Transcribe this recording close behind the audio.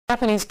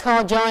Japanese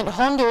car giant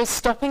Honda is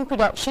stopping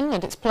production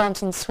at its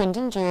plant in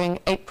Swindon during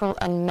April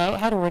and May.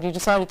 It had already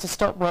decided to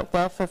stop work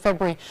there for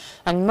February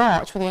and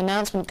March, where the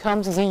announcement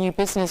comes as EU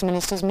business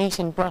ministers meet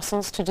in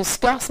Brussels to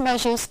discuss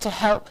measures to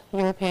help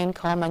European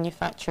car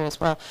manufacturers.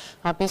 Well,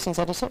 our business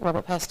editor,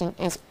 Robert Peston,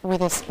 is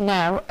with us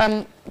now.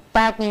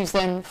 Bad news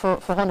then for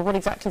Honda. What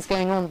exactly is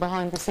going on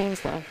behind the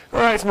scenes there?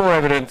 Well, it's more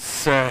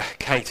evidence,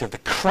 Kate, of the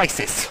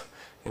crisis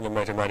in the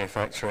motor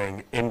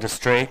manufacturing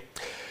industry.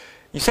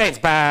 You say it's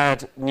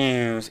bad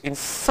news. In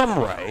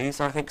some ways,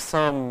 I think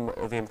some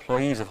of the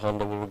employees of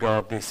Honda will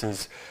regard this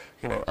as,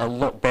 a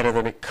lot better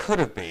than it could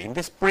have been.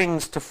 This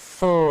brings to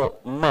 4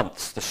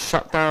 months the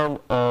shutdown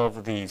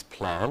of these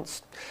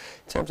plants.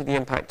 In terms of the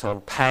impact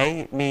on pay,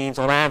 it means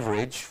on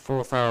average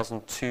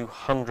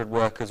 4,200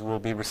 workers will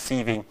be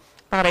receiving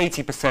about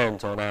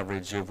 80% on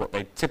average of what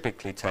they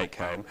typically take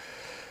home.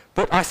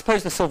 But I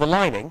suppose the silver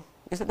lining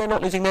is that they're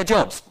not losing their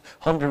jobs.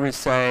 Honda is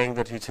saying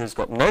that it has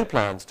got no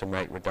plans to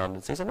make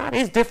redundancies, and that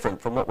is different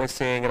from what we're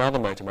seeing in other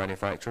motor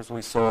manufacturers.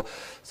 We saw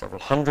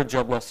several hundred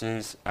job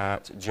losses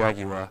at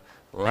Jaguar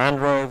Land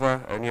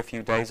Rover only a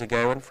few days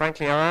ago, and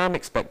frankly I am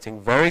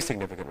expecting very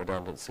significant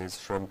redundancies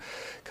from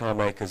car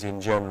makers in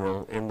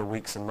general in the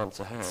weeks and months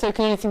ahead. So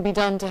can anything be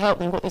done to help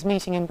them? We've got this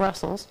meeting in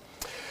Brussels.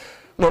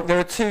 Look, there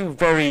are two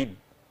very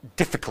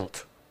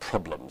difficult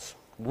problems.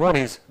 One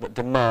is that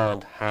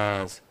demand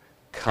has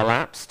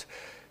collapsed.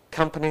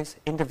 Companies,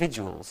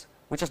 individuals,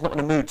 we're just not in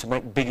a mood to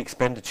make big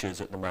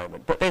expenditures at the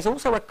moment. But there's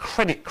also a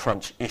credit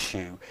crunch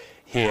issue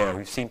here.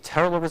 We've seen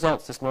terrible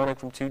results this morning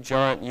from 2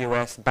 giant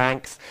US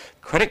banks.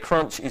 Credit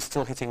crunch is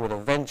still hitting with a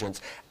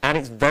vengeance, and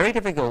it's very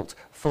difficult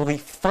for the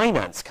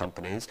finance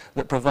companies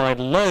that provide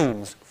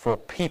loans for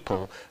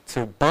people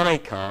to buy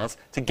cars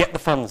to get the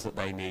funds that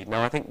they need.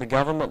 Now, I think the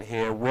government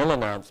here will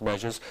announce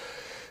measures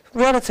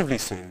relatively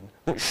soon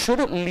that should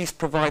at least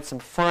provide some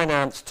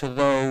finance to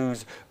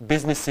those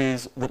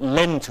businesses that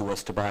lend to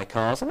us to buy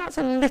cars, and that's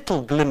a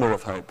little glimmer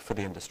of hope for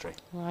the industry.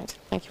 Right.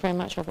 Thank you very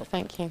much, Robert.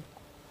 Thank you.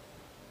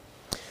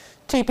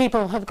 2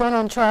 people have gone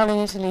on trial in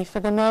Italy for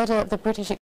the murder of the British